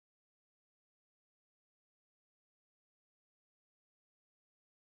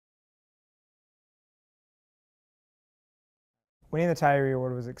Winning the Tyree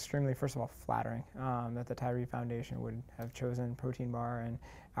Award was extremely, first of all, flattering that the Tyree Foundation would have chosen Protein Bar and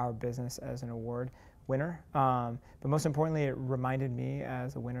our business as an award winner. But most importantly, it reminded me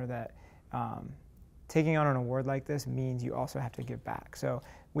as a winner that taking on an award like this means you also have to give back. So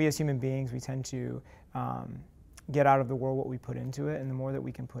we as human beings, we tend to get out of the world what we put into it, and the more that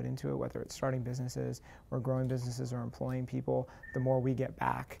we can put into it, whether it's starting businesses or growing businesses or employing people, the more we get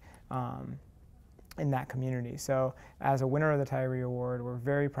back in that community. So as a winner of the Tyree Award, we're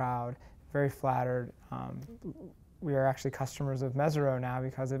very proud, very flattered. We are actually customers of Matros now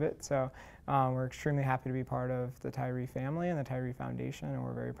because of it. So we're extremely happy to be part of the Tyree family and the Tyree Foundation, and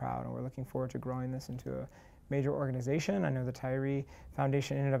we're very proud, and we're looking forward to growing this into a major organization. I know the Tyree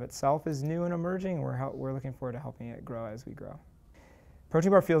Foundation in and of itself is new and emerging. We're looking forward to helping it grow as we grow.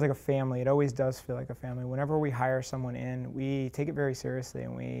 Protein Bar feels like a family. It always does feel like a family. Whenever we hire someone in, we take it very seriously,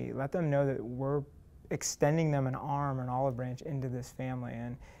 and we let them know that we're extending them an arm, an olive branch into this family,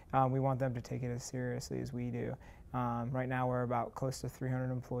 and we want them to take it as seriously as we do. Right now we're about close to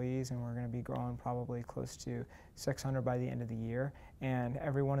 300 employees, and we're going to be growing probably close to 600 by the end of the year. And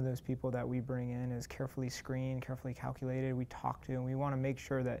every one of those people that we bring in is carefully screened, carefully calculated. We talk to, and we want to make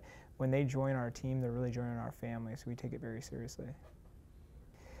sure that when they join our team, they're really joining our family, so we take it very seriously.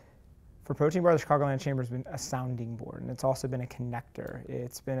 For Protein Bar, the Chicagoland Chamber has been a sounding board, and it's also been a connector.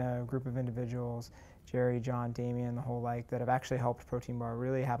 It's been a group of individuals, Jerry, John, Damien, the whole like, that have actually helped Protein Bar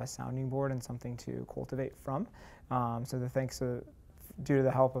really have a sounding board and something to cultivate from. So due to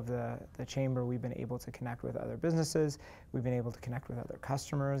the help of the Chamber, we've been able to connect with other businesses, we've been able to connect with other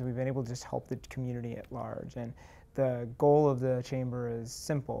customers, we've been able to just help the community at large. And the goal of the Chamber is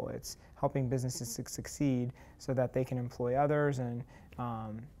simple. It's helping businesses succeed so that they can employ others, and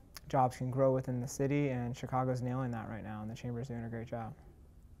jobs can grow within the city, and Chicago's nailing that right now, and the Chamber's doing a great job.